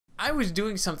I was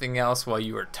doing something else while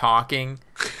you were talking.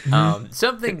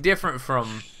 Something different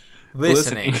from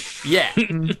listening. Yeah.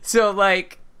 So,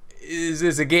 like, is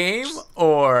this a game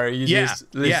or you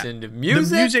just listen to music?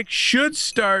 The music should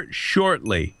start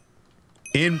shortly.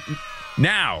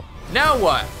 Now. Now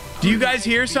what? Do you guys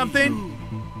hear something?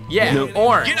 Yeah,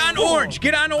 orange. Get on orange.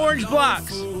 Get on orange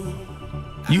blocks.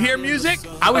 You hear music?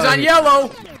 I was on yellow.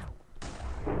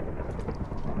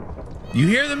 You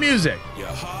hear the music?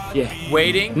 Yeah.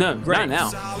 Waiting. No, not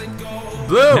now.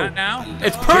 Blue. Not now.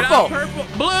 It's purple. Get on purple.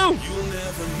 Blue.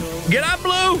 Get on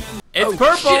blue. It's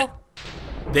purple. Shit.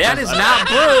 That is not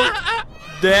blue.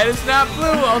 That is not blue.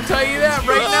 I'll tell you that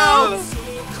right now.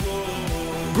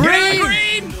 Green.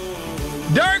 Green.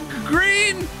 Dark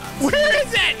green. Where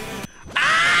is it?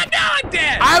 Ah, no, I'm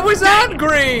dead. I was on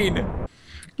green.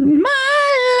 My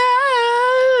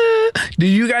love. Did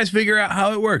you guys figure out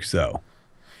how it works, though?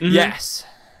 Yes.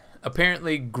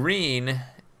 Apparently, green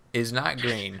is not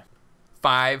green.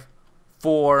 5,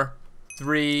 4,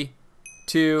 3,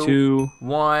 2,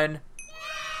 1.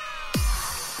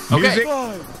 Okay. Music.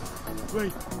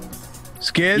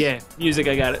 Skiz? Yeah, music,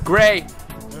 I got it. Gray.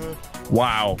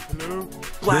 Wow.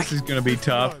 Black. This is going to be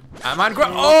tough. I'm on gray.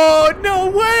 Oh, no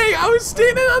way. I was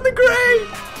standing on the gray.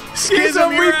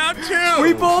 Skizm, you're out too.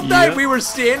 We both died. We were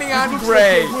standing on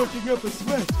gray.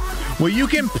 Well, you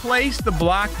can place the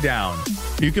block down.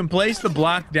 You can place the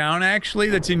block down, actually,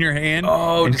 that's in your hand.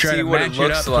 Oh, and to try see to what match it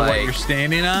looks up to what like. you're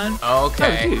standing on.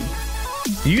 Okay. Oh,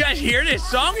 dude. You guys hear this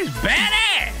song? Is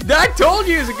badass. I told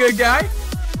you he was a good guy.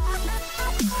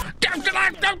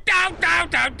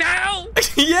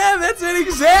 Yeah, that's it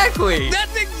exactly.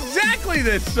 That's exactly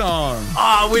this song.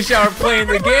 Oh, I wish I were playing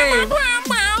the game.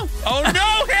 Oh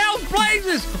no, hell's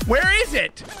blazes! Where is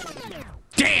it?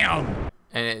 Damn!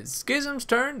 And it's Skizm's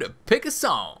turn to pick a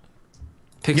song.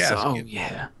 Pick Yes. some. Oh,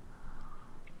 yeah.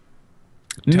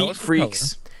 Tell Meat us the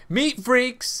Freaks. Meat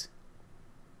Freaks.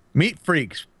 Meat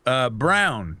Freaks.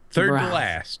 Brown. Third Brown. to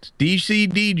last. DC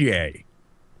DJ.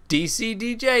 DC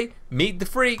DJ. Meet the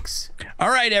Freaks. All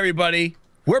right, everybody.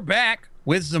 We're back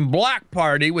with some Block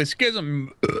Party with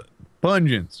Skyzm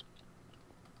Pungence.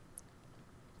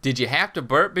 Did you have to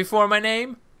burp before my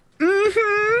name?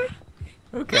 Mm-hmm.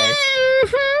 Okay.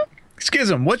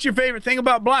 Skyzm, what's your favorite thing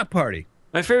about Block Party?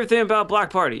 My favorite thing about Black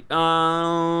Party.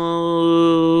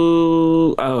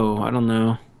 I don't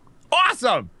know.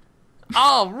 Awesome!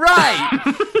 All right.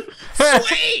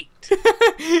 Sweet!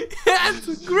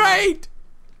 That's great.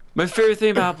 My favorite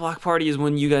thing about Block Party is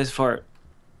when you guys fart.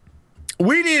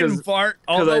 We didn't fart,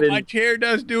 although I my didn't. chair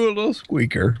does do a little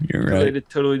squeaker. You're right. I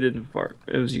totally didn't fart.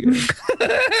 It was you guys.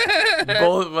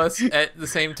 Both of us at the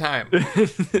same time.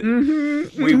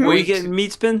 Mm-hmm. We Are we wait. getting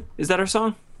Meat Spin? Is that our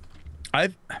song?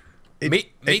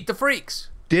 Meet the Freaks.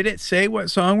 Did it say what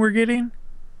song we're getting?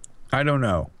 I don't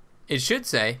know. It should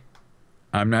say.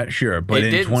 I'm not sure, but It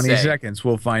in didn't 20 say. seconds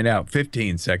we'll find out.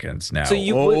 15 seconds now. So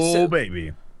you would say-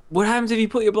 baby. What happens if you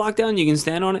put your block down? You can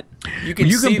stand on it? You can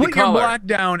You see can the put your color. block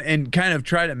down and kind of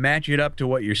try to match it up to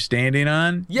what you're standing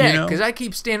on. Yeah, you know? because I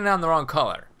keep standing on the wrong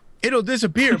color. It'll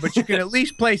disappear, but you can at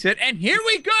least place it. And here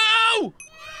we go!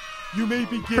 You may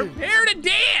begin. Prepare to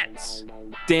dance!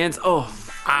 Dance. Oh,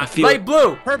 I feel Light it.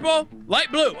 blue. Purple, light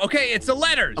blue. Okay, it's the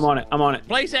letters. I'm on it. I'm on it.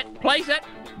 Place it,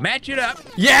 match it up.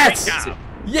 Yes. Great job.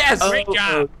 Yes. Oh. Great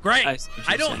job. Great. I see what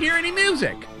I you're don't saying. hear any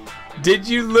music. Did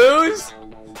you lose?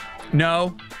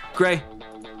 No. Gray.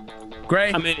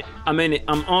 Gray. I'm in it. I'm in it.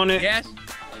 I'm on it. Yes.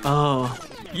 Oh.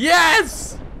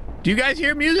 Yes. Do you guys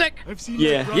hear music? I've seen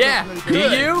Yeah. my brother Yeah. play Do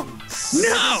golf. you?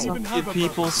 No. Even have a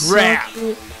People Crap. suck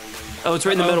it. Oh, it's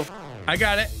right in the middle. I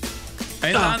got it.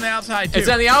 And it's on the outside too. It's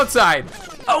on the outside.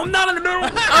 Oh, not in the middle.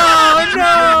 Oh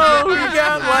no! We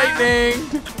got lightning.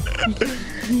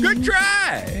 Good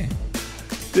try.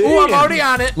 Oh, I'm already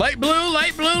on it. Light blue,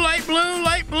 light blue, light blue,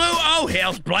 light blue. Oh,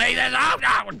 hell's blazes. Oh, no,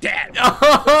 I'm dead.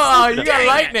 Oh, you got Dang it.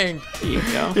 lightning. There you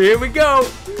go. Here we go.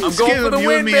 I'm going for the you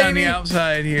win, and me on the baby.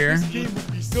 outside here. This game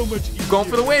would be so much easier. Going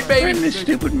for the win, Where's baby. this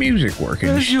stupid music working?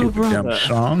 Where's your Stupid dumb brother?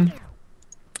 song.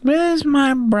 Where's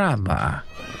my brother?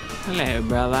 Hello,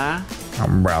 brother.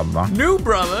 Brother. New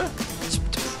brother.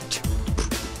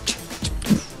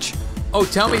 Oh,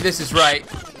 tell me this is right.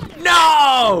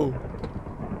 No!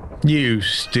 You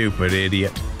stupid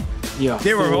idiot. Yeah.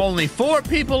 There were only 4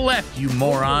 people left, you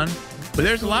moron. But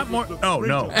there's a lot more. Oh,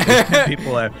 no. There's 10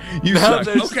 people left. You suck.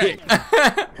 there's Okay.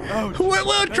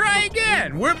 We'll try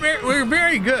again. We're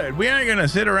very good. We aren't going to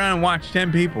sit around and watch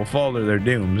 10 people fall to their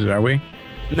dooms, are we?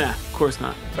 Nah, of course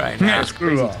not. Right Yeah, now.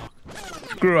 screw off.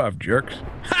 Screw off, jerks.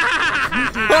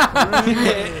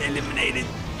 Eliminated.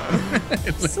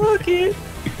 Suck it.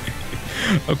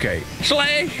 Okay.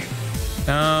 Slash.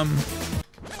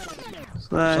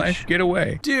 / get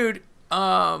away. Dude,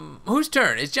 whose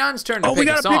turn? It's John's turn to Oh, pick we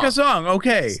gotta a song. pick a song.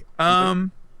 Okay.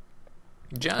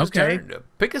 John's turn to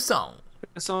pick a song. Pick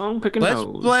a song, pick a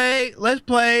nose. Let's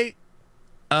play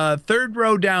third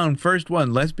row down, first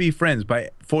one. Let's Be Friends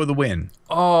for the win.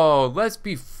 Oh, Let's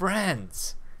Be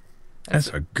Friends. That's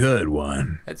a good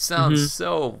one. That sounds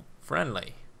so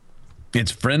friendly.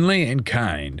 It's friendly and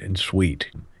kind and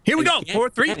sweet. Here we go. 4,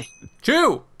 3,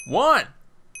 2, 1.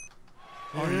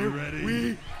 Are you ready?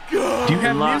 We go. Do you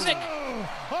have Lock. music?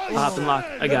 Pop and lock.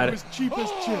 I got it. Cheap as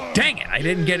chips. Dang it! I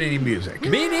didn't get any music.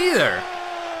 Me neither.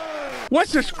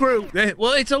 What's the screw?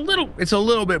 Well, it's a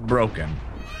little bit broken.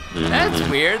 That's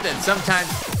weird that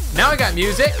sometimes. Now I got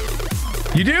music.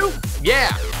 You do?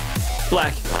 Yeah.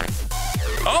 Black.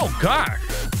 Oh gosh.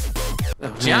 Oh,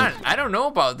 man. John, I don't know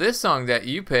about this song that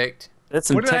you picked. That's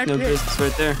some What did I techno pick? business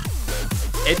right there.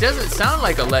 It doesn't sound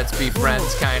like a Let's Be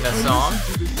Friends kind of song.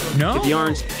 No. The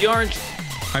orange. The orange.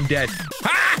 I'm dead.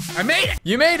 Ah! I made it.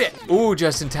 You made it. Ooh,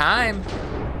 just in time.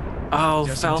 Oh,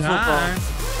 Just foul in football. time.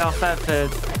 Foul fat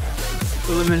fed.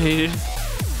 Eliminated.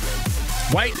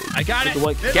 White. I got it. The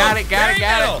white- Got it, got it,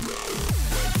 got it.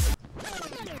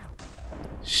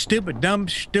 Stupid, dumb,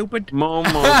 stupid.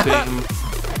 Momo thing.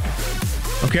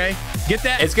 Okay. Get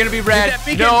that. It's gonna be red. Get that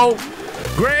beacon. No.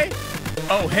 Gray.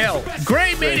 Oh hell.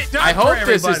 Gray made it dark I for hope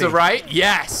this is the everybody. right.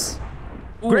 Yes.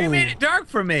 Gray made it dark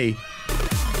for me.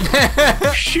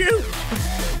 Shoot.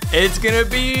 It's gonna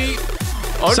be.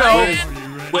 Oh Cyan.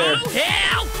 Where? Oh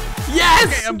hell. Yes.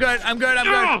 Okay, I'm good. I'm good.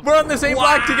 I'm good. We're on the same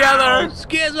block together.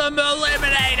 Skyzm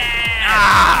eliminated.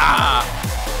 Ah.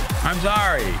 I'm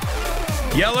sorry.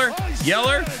 Yeller.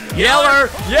 Yeller. Oh, Yeller.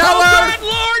 good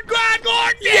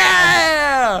Lord.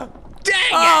 Yeah. Dang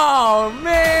it. Oh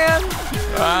man.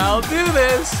 I'll do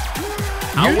this.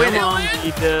 I'll win Come on, it.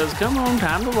 he does. Come on,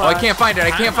 time to watch. Oh, I can't find it.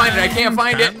 I can't find it. I can't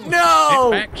find it. No.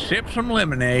 Sit back, sip some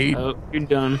lemonade. Oh, you're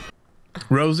done.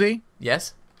 Rosie,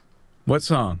 Yes. what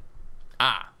song?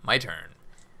 Ah, my turn.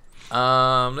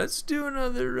 Let's do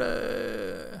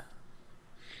another.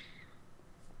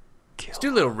 Let's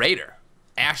do a little Raider.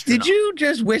 Astronaut. Did you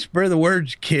just whisper the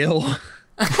words kill?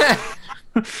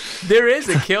 There is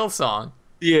a kill song.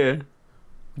 Yeah.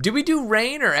 Did we do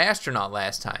Rain or Astronaut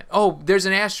last time? Oh, there's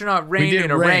an Astronaut, Rain, did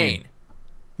and a Rain. Rain.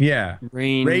 Yeah.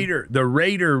 Rain. The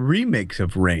Raider remix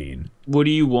of Rain. What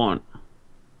do you want?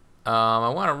 I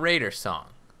want a Raider song.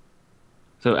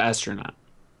 So, astronaut.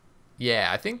 Yeah,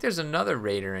 I think there's another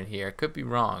Raider in here. I could be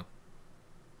wrong.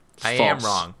 I am False.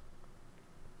 wrong.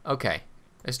 Okay,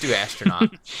 let's do Astronaut.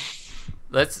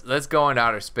 let's go into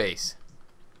outer space.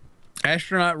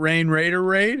 Astronaut Rain Raider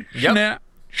Raid? Yep.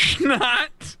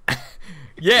 Schnot.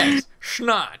 Yes,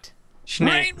 Schnot.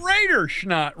 Rain Raider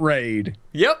Schnot Raid.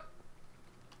 Yep.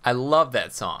 I love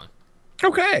that song.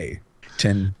 Okay.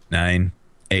 10, 9,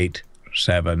 8,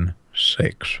 7,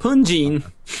 6. Punjin.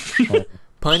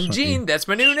 Pungene, that's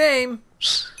my new name.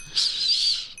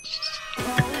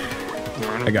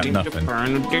 I got nothing.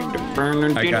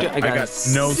 I got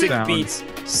no sick sound. beats.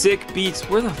 Sick beats.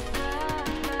 Where the?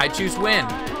 I choose win.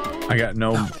 I got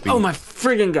no beat. Oh my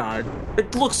friggin' god!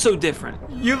 It looks so different.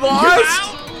 You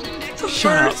lost.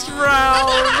 First round.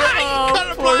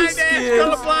 Oh, poor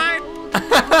Skids.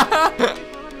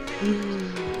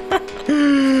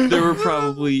 There were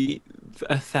probably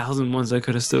 1,000 ones I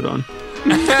could have stood on.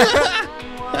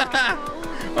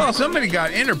 Oh, somebody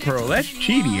got Interpearl. That's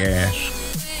cheaty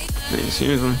ass. Man,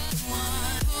 seriously.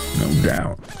 No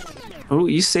doubt. Oh,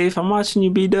 you safe? I'm watching you,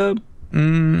 B-Dub.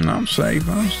 I'm safe.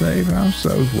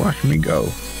 So watch me go.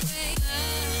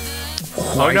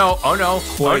 Oh no, oh no,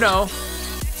 oh no.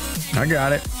 I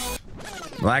got it.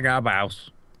 Like a boss.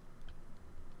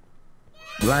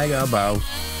 Like a boss.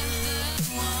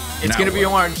 It's gonna be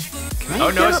orange.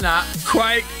 Oh no, it's not.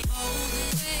 Quite.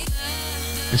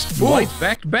 It's white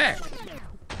back to back.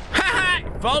 Ha ha!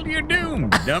 Fall to your doom,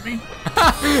 dummy.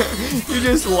 You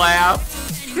just laugh.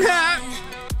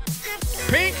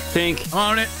 Pink Pink.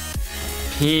 on it.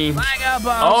 Pink. Like a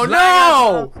boss. Oh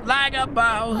no! Like a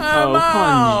boss. I'm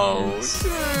out.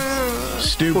 Pungence.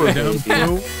 Stupid dumb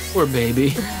fool. Poor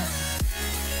baby.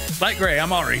 Like Gray,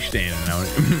 I'm already standing on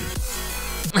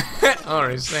it.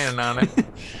 Already standing on it.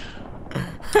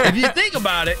 If you think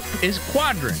about it, it's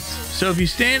quadrants. So if you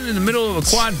stand in the middle of a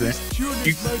quadrant, you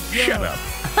shut up.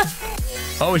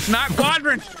 Oh, it's not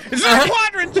quadrants. It's not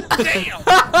quadrants. Damn.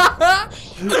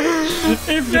 If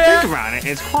you think about it,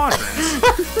 it's quadrants.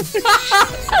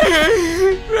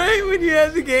 Right when you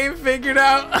had the game figured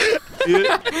out.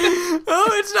 Oh,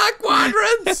 it's not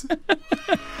quadrants.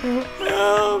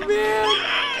 Oh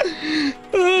man.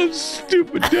 Oh, Those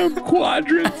stupid dumb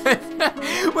quadrants.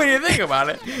 When you think about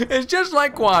it, it's just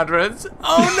like quadrants.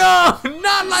 Oh no,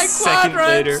 not like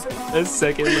quadrants. A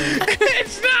second later.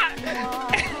 It's not.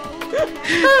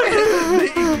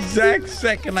 The exact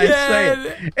second I say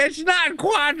it. It's not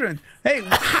quadrants. Hey,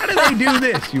 how do they do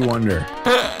this, you wonder?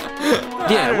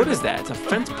 Yeah, what is that? It's a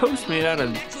fence post made out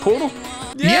of portal?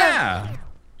 Yeah.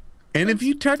 And if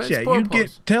you touch that, you get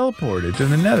teleported to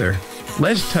the nether.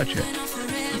 Let's touch it.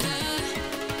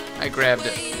 I grabbed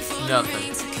it.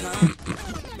 Nothing.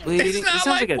 It It's sounds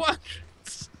not like like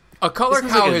A color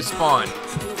This sounds cow like a- has spawned.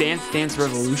 a Dance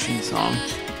Revolution song.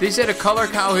 They said a color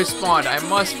cow has spawned. I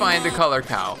must find the color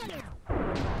cow.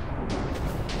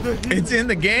 It's in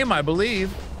the game, I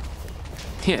believe.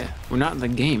 Yeah, we're not in the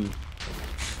game.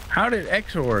 How did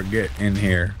Exor get in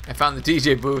here? I found the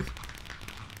DJ booth.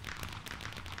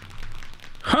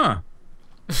 Huh.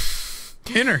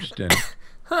 Interesting.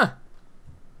 Huh.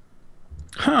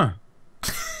 Huh.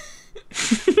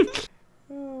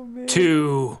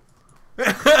 Two.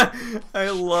 I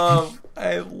love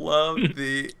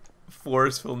the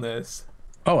forcefulness.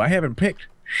 Oh, I haven't picked.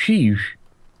 Sheesh.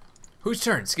 Whose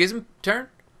turn? Skyzm turn?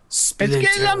 It's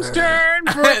Gizm's turn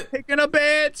for picking a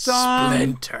bad song.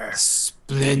 Splinter.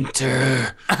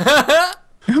 Splinter.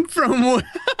 From what?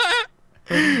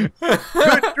 Good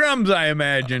drums, I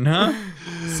imagine, huh?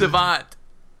 Savant.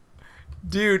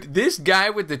 Dude, this guy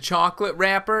with the chocolate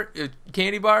wrapper,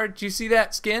 candy bar, did you see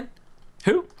that skin?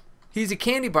 Who? He's a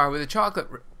candy bar with a chocolate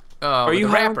Are you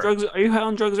high on wrapper. drugs? Are you high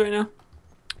on drugs right now?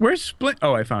 Where's Splint?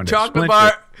 Oh, I found it. Chocolate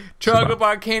Splinter.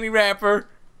 bar candy wrapper,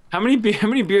 How many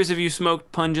beers have you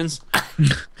smoked, Pungence?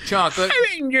 chocolate, I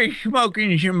think you're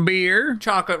smoking some beer.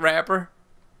 chocolate wrapper.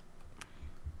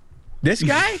 This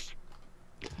guy?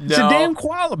 No, It's a damn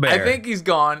koala bear. I think he's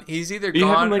gone. He's either Are you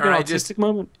having gone like or an I autistic just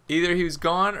moment? either he was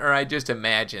gone or I just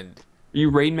imagined. Are you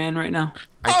Rain Man right now?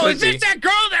 I Oh, could is this be. that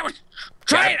girl that was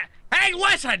trying to... Hey,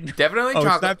 listen! Definitely Oh, it's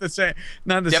chocolate. not the same.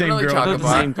 Not the Definitely same girl.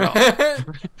 chocolate Not bar.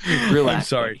 the same Relax. I'm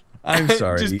sorry. I'm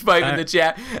sorry. Just fight in the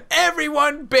chat.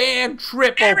 Everyone ban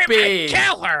Triple Everybody B.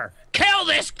 kill her! Kill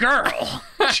this girl!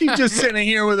 She's just sitting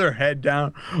here with her head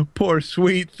down. Poor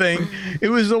sweet thing. It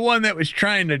was the one that was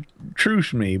trying to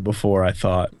truce me before I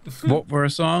thought. Vote for a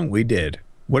song? We did.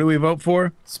 What do we vote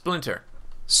for? Splinter.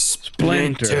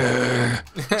 Splinter.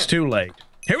 It's too late.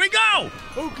 Here we go!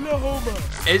 Oklahoma.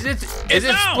 Is it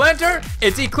No. Splinter?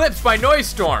 It's Eclipse by Noise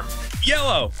Storm.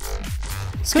 Yellow.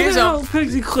 Skyzm.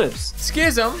 Pigs Eclipse.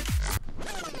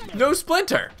 Skyzm. No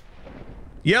Splinter.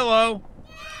 Yellow.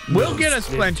 We'll get a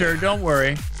splinter, don't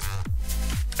worry.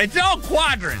 It's all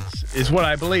quadrants, is what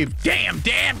I believe. Damn.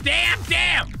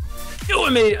 Oh, I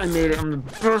made it. I'm the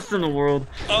best in the world.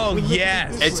 Oh,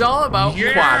 yes. It's all about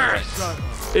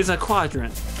quadrants. It's a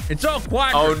quadrant. It's all Oh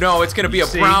quadrants. no, it's gonna be a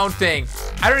See? brown thing.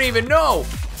 I don't even know.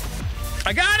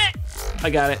 I got it. I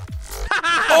got it.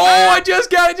 Oh, I just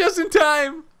got it just in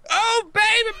time. Oh,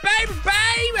 baby.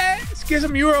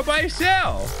 Skyzm, you were by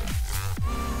yourself.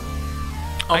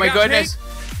 Oh my got goodness.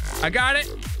 I got it.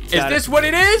 Is Got this what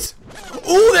it is?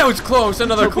 Ooh, that was close.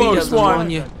 Another close I'm on one.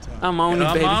 you. I'm on you,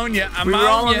 I'm baby. on you. We were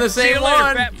all on the See you same later,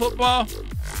 one. fat football.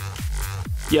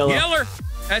 Yellow. Yeller.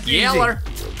 That's easy. Yeller.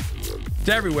 It's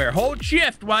everywhere. Hold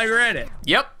shift while you're at it.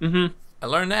 Yep. I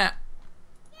learned that.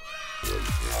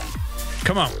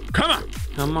 Come on. Come on.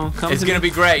 Come It's to gonna me.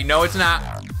 be great. No, it's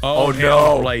not. Oh,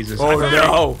 no. blazes. Oh I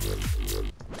no.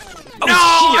 No,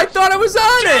 I thought I was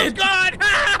on it. God.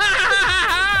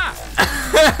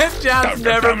 John's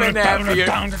never been happier.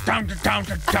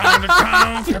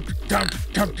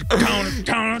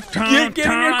 Get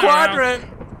in your quadrant.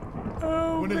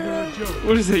 Wanna hear a joke?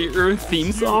 What is that, your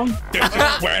theme song? This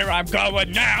is where I'm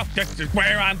going now. This is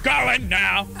where I'm going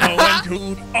now.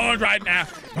 Going to all right now.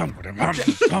 John,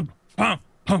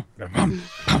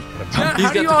 He's how do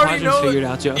got you the already quadrants know? figured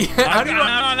out, Joe. How I'm do you?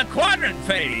 on the quadrant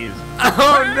phase.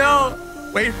 Oh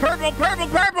no. Wait, purple.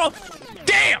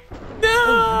 Damn.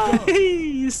 No.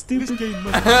 You This stupid. game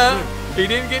must be He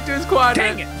didn't get to his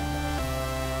quadrant. Dang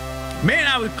it. Man,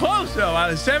 I was close, though. I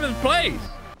was 7th place.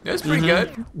 That's pretty good.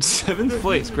 7th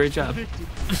place. Great job.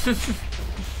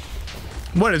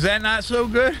 What, is that not so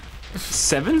good?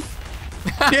 7th?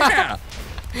 Yeah.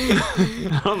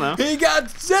 I don't know. He got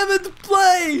 7th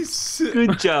place.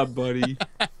 Good job, buddy.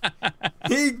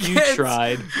 He You gets,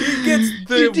 tried. He gets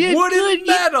the You did wooden good.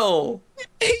 medal.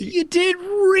 You did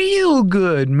real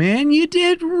good, man. You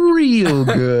did real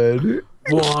good.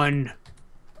 One.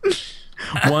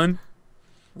 One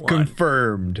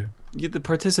confirmed. You get the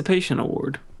participation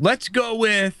award. Let's go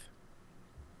with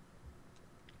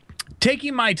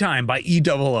Taking My Time by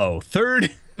BdoubleO.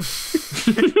 Third.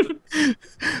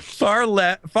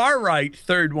 Far right,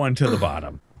 third one to the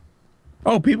bottom.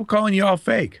 Oh, people calling you all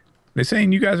fake. They're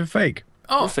saying you guys are fake.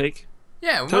 Oh, We're fake.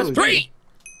 yeah. We Totally. must be.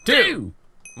 2,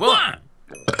 1.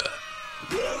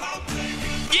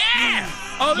 Yeah!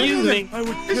 Oh,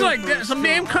 this is like some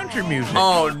damn country music.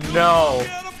 Oh no,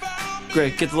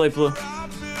 Great. Get the light blue.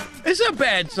 It's a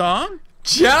bad song.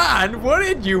 John, what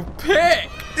did you pick?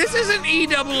 This isn't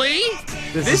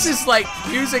EEE. This is like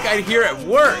music I'd hear at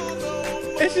work.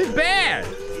 This is bad.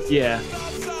 Yeah.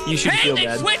 You should Hey, feel they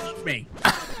bad. switched me.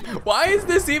 Why is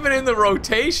this even in the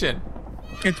rotation?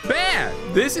 It's bad.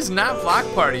 This is not Block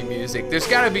Party music. There's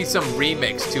got to be some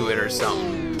remix to it or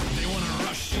something.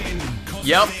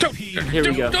 Yep. Here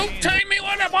we go. Don't tell me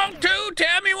what I want to.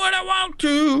 Tell me what I want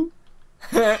to.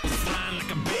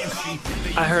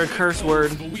 I heard a curse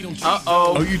word. Uh-oh.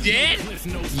 Oh, you did?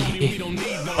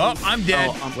 Oh, I'm dead.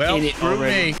 Oh, I'm well, in it screw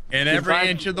already. me. In every Goodbye.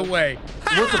 inch of the way.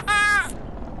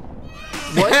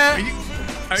 What? Are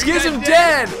you Schism guys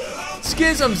dead!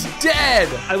 Schism's dead!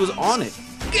 I was on it.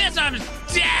 Schism's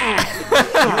dead.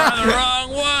 You're on the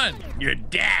wrong one. You're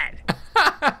dead.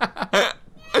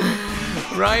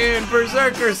 Ryan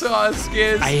Berserker saw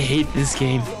Skiz. I hate this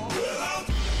game.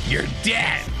 You're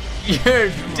dead. You're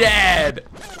dead.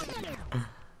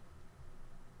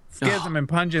 Schism and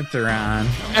Pungence are on.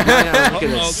 I gotta look at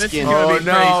Uh-oh, his this is skin. gonna Oh be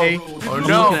no. crazy. Oh I'm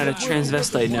looking at no. a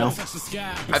transvestite now.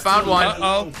 I found one.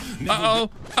 Uh-oh. Uh-oh.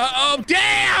 Uh-oh.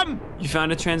 Damn! You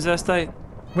found a transvestite?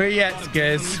 Where you at,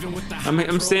 Skiz?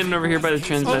 I'm standing over here by the Oh,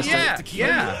 transvestite.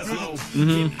 yeah.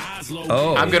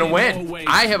 Oh. I'm gonna win.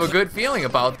 I have a good feeling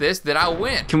about this that I'll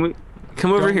win. Can we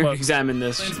come over Don't here look. and examine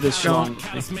this song?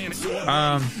 That's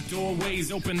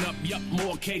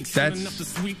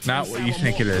not what you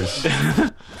think it is.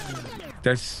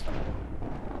 That's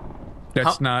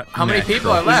not. How many natural.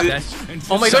 people are left?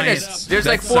 That's Oh my science. goodness. There's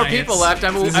like That's 4 science. people left. I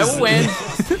will win.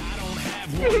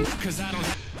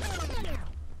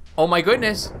 Oh my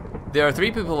goodness. There are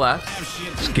 3 people left.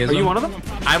 Schism. Are you one of them?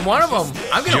 I'm one of them.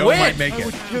 I'm gonna Joe win. might make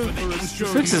it.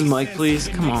 Fix his mic, please.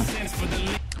 Come on.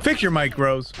 Fix your mic,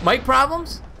 Rose. Mic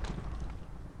problems?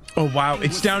 Oh wow,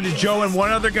 it's down to Joe and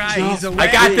one other guy. Joe. He's a I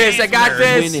got this. I got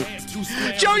Win this.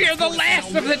 it. Joe, you're the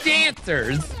last of the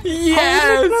dancers.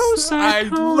 Yes. I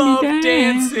love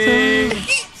dancing.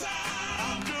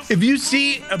 If you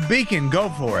see a beacon, go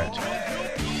for it.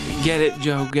 Get it,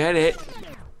 Joe. Get it.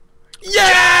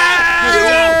 Yeah!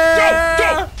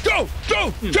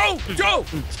 Go!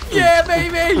 Yeah,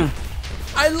 baby!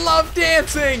 I love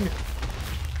dancing!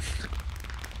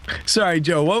 Sorry,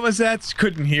 Joe. What was that?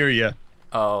 Couldn't hear you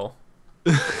Oh.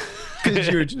 because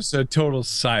you were just so total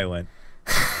silent.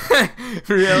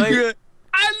 Really?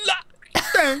 I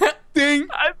love dancing.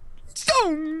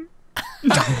 Song.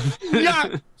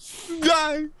 Yeah.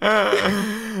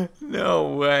 No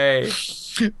way.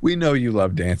 We know you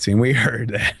love dancing. We heard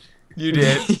that. You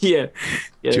did. Yeah.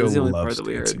 Yeah, Joe that's the only part loves that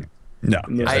we dancing. heard. No.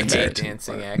 Yeah. I that's hate it.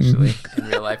 dancing, actually. In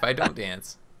real life, I don't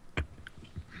dance.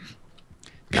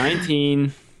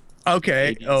 19.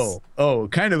 Okay. Ladies. Oh,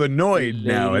 kind of annoyed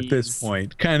now at this Ladies.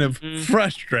 point. Kind of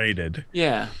frustrated.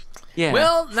 Yeah. Yeah.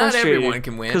 Well, not everyone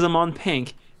can win. Because I'm on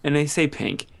pink, and they say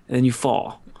pink, and then you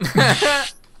fall.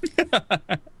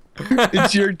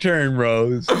 It's your turn,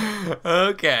 Rose.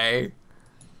 Okay.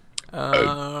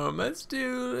 Let's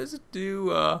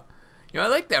do, I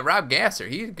like that Rob Gasser.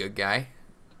 He's a good guy.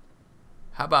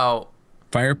 How about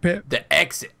Fire pit? the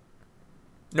exit?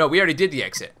 No, we already did the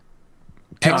exit.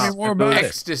 Tell me more about it.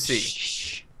 Ecstasy.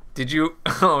 Shh. Did you?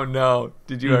 Oh no!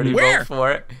 Did you already Where? vote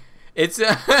for it? It's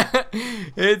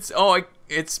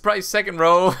it's probably second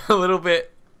row, a little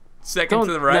bit second Don't-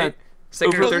 to the right, no,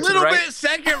 second or over- A third to the little right. bit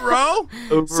second row?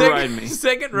 Override me.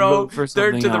 Second row, Vote for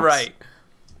third to something the else. right.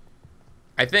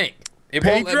 I think it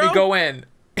won't let me Pedro? go in.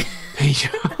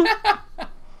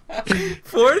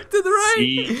 Fourth to the right.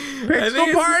 C. I Pixel think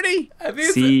it's- party? I think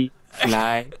it's, C.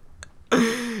 Fly.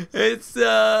 it's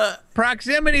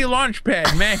Proximity launchpad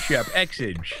mashup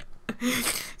Xage.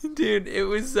 dude. It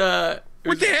was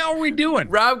What the hell are we doing?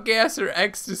 Rob Gasser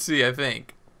Ecstasy, I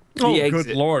think. Oh, The good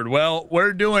exit. lord. Well,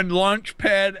 we're doing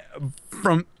launchpad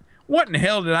from... What in the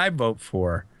hell did I vote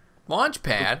for?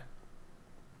 Launchpad.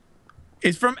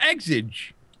 It's from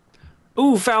Xage.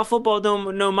 Ooh, foul football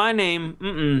don't know my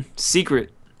name.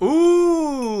 Secret.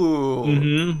 Ooh.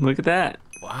 Look at that.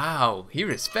 Wow, he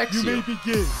respects you. may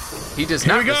begin. He does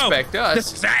Here not we go. respect The us.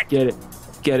 sack. Get it.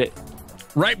 Get it.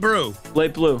 Right brew.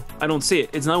 Light blue. I don't see it.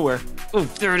 It's nowhere. Oh,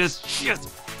 there it is. Shit.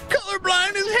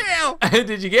 Colorblind as hell.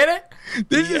 Did you get it?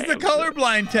 This is the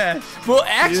colorblind test. Well,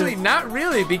 actually, not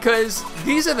really, because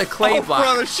these are the clay Oh, blocks.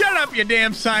 brother, shut up, you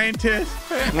damn scientist.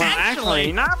 Well,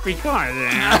 actually, not because.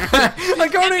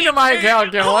 According to my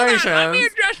Hold on, let me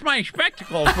calculations, adjust my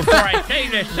spectacles before I say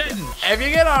this sentence. if you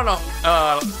get on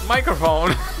a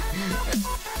microphone,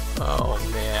 oh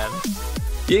man,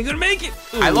 You ain't gonna make it.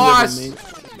 I lost.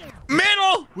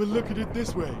 Middle. Well, look at it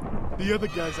this way. The other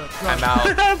guys are I'm trying.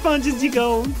 out. Pungence, you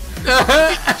go.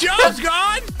 Joe's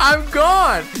gone. I'm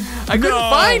gone. I couldn't No.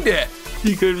 find it.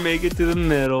 You couldn't make it to the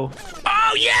middle.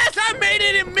 Oh, yes, I made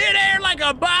it in midair like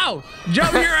a bow. Joe,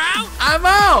 you're out? I'm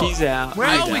out. He's out.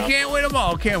 Well, He's we out. can't win them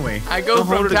all, can we? I go Don't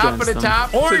from hold it top of against the them.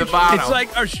 top Orange, to the bottom. it's like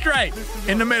a stripe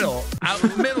in the middle.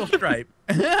 Middle stripe.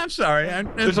 I'm sorry.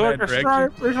 There's like a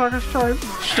stripe. There's like a stripe.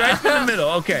 Stripe in the middle.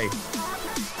 Okay.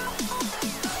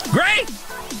 Great.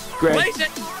 Great. Place it.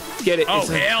 Get it. Oh,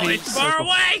 a hell, pink it's far circle.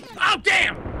 away. Oh,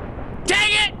 damn.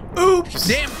 Dang it. Oops.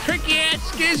 Damn tricky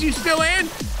ass Skiz, you still in?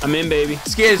 I'm in, baby.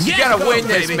 Skiz, you Yes, gotta go, win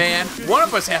this, baby. man. One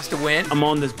of us has to win. I'm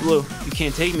on this blue. You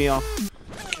can't take me off.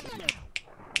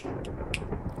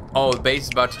 Oh, the bass is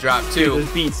about to drop Hear too.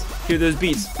 those beats. Hear those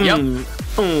beats. Yep.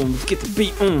 Let's get the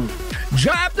beat.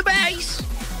 Drop the bass.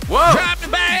 Whoa. Drop the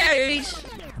bass.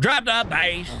 Drop the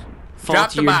bass. Fall Drop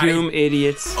to the your body. doom,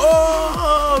 idiots.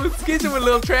 Oh, Skiz with a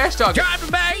little trash talk. Drop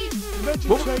the bass.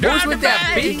 What was Drop with the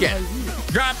that bass. beacon?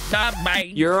 Drop the bass.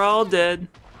 You're all dead.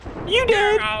 You You're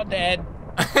dead. all dead.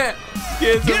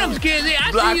 Skiz, Get him, Skizzy.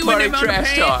 I Black see you in party them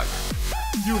trash underpants.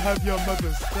 talk. You have your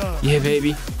mother's thumb. Yeah,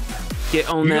 baby. Get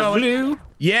on You that going? blue.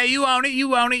 Yeah, you own it.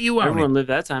 You own it. You own Everyone it. lived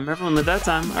that time. Everyone lived that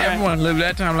time. All right. Everyone lived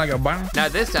that time like a bomb.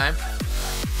 Not this time.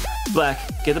 Black.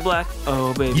 Get the black.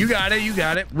 Oh, baby. You got it. You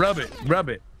got it. Rub it. Rub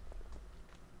it.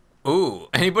 Ooh,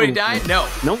 anybody Ooh. died? No.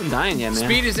 Nope, I'm dying yet, man.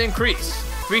 Speed is increased.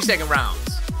 3-second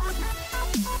rounds.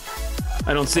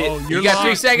 I don't see Oh, it. You got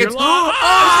 3 seconds. You're lost.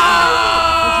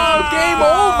 Oh, game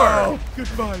over.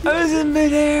 Goodbye. I was in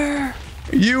midair.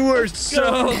 You were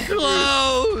so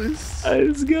close. I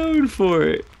was going for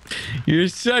it. You're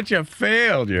such a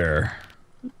failure.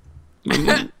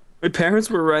 My parents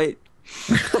were right.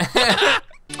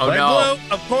 Oh Like no.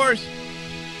 Blue, of course.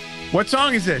 What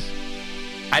song is this?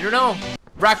 I don't know. And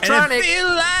Rocktronic. I feel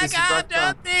like This is I've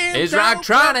done Rocktronic. things It's so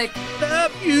Rocktronic.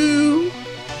 love you.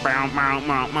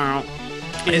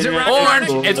 Is it Rocktronic?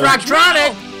 Orange. It's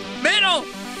Rocktronic. Middle.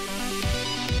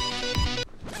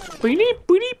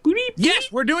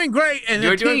 Yes, we're doing great. And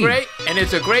You're the doing team. great, and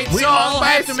it's a great We song all by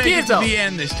have to make it to Skyzm. the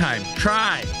end this time.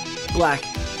 Try. Black.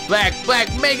 Black,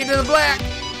 make it to the black.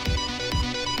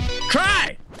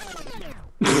 Try.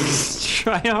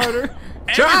 Try harder.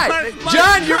 Try. Everybody must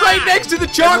John, you're try. right next to the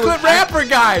chocolate rapper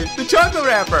guy. The chocolate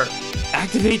rapper.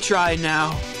 Activate try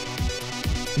now.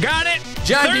 Got it.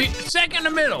 John, Third, do you- second to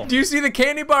middle. Do you see the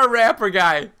candy bar rapper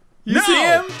guy? You No. see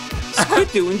him?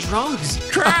 Quit doing drugs.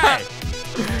 Try.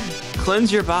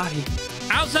 Cleanse your body.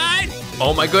 Outside.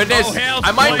 Oh my goodness. Oh, hell,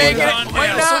 I might oh, make it. God, Might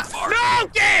hell. not. No,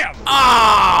 damn.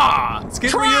 Ah!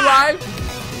 Skiz, were you Try. alive?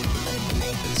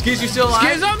 Skiz, you still alive?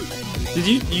 Schism. Did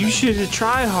you should have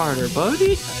tried harder,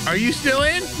 buddy. Are you still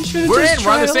in? You should have We're just in,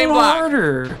 we're on tried the a same little block.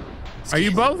 harder. Are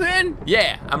you both in?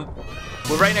 Yeah,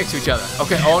 we're right next to each other.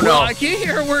 Okay, oh no. Well, I can't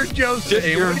hear a word Joe's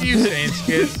saying. You're- What are you saying,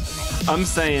 Skiz? I'm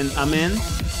saying I'm in.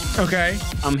 Okay.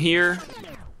 I'm here.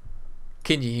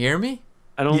 Can you hear me?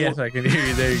 I don't. Yes, I can hear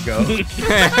you. There you go.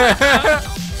 That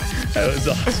was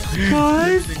awesome.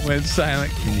 Guys. Everything went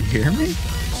silent. Can you hear me?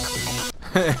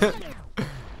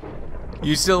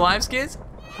 You still alive, Skiz?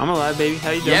 I'm alive, baby. How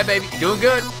you doing? Yeah, baby. Doing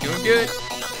good. Doing good.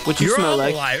 What you You're smell all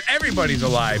like? alive. Everybody's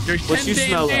alive. There's What 10 you damn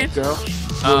smell like, dancers. girl?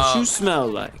 What you smell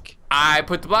like? I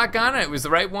put the block on it. It was the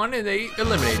right one, and they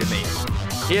eliminated me.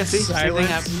 Yeah, see, same Silence. thing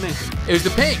happened to me. It was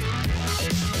the pink.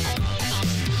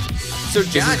 So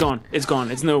This John, is gone. It's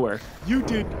gone. It's nowhere. You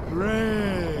did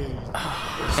great.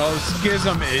 Oh,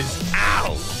 Schism is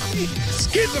out.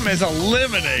 Schism is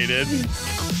eliminated.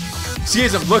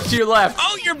 Schism, look to your left.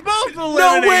 Oh, you're both No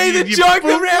eliminated. way, the you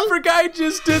chocolate fool. rapper guy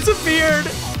just disappeared.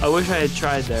 I wish I had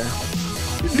tried there.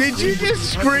 Did you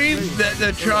just scream that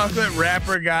the chocolate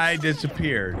rapper guy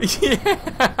disappeared?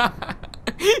 Yeah.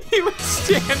 He was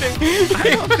standing. I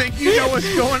don't think you know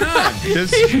what's going on.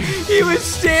 He was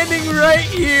standing right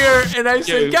here, and I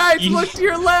said, Yo, guys, you- look to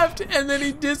your left, and then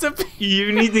he disappeared.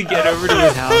 You need to get over to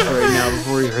his house right now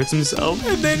before he hurts himself.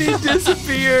 And then he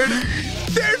disappeared.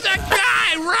 There's a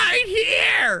guy right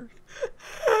here.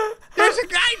 There's a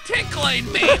guy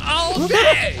tickling me all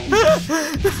day.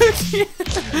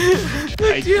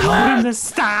 I told him to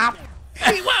stop.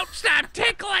 He won't stop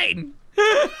tickling.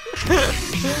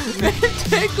 It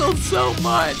tickled so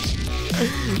much.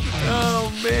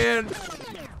 Oh man.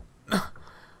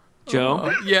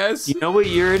 Joe, Yes. you know what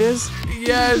year it is?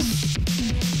 Yes.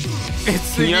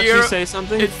 It's Can the you year. actually say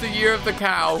something? It's the year of the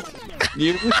cow.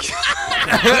 You-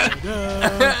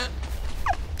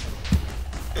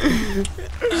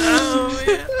 Oh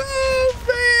man.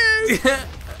 Oh,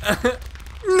 man.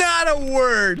 Not a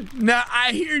word. No,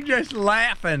 I hear just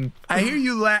laughing. I hear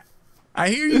you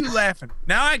laughing.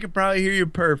 Now I can probably hear you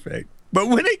perfect. But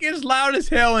when it gets loud as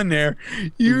hell in there,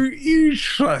 you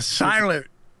silent.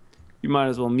 You might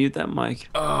as well mute that mic.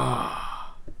 I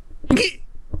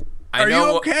Are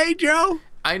know you okay, Joe?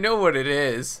 I know what it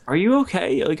is. Are you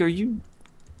okay? Like, are you?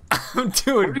 I'm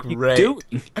doing What are you great.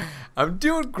 doing? I'm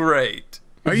doing great.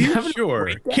 Are you having a sure?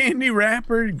 breakdown? Candy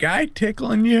wrapper guy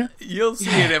tickling you? You'll see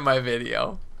it in my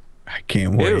video. I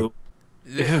can't wait. Ew.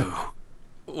 Ew.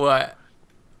 What?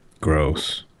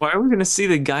 Gross. Why are we gonna see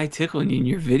the guy tickling you in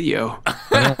your video?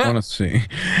 I don't want to see.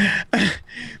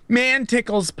 Man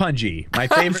tickles Pungy. My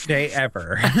favorite day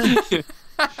ever.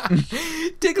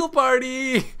 Tickle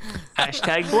party.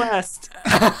 Hashtag blessed.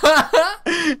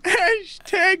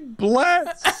 Hashtag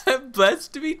bless.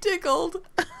 Blessed to be tickled.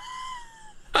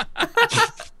 All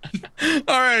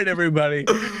right, everybody.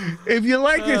 If you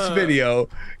like this video,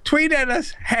 tweet at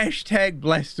us hashtag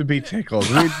blessed to be tickled.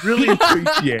 We'd really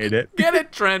appreciate it. Get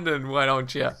it trending, why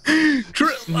don't you?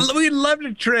 We'd love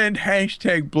to trend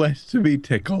hashtag blessed to be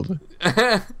tickled.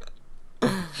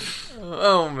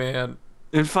 Oh man.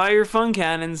 And fire your fun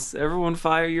cannons. Everyone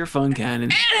fire your fun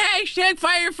cannons. And hashtag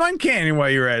fire your fun cannon while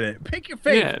you're at it. Pick your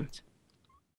favorite. Yeah.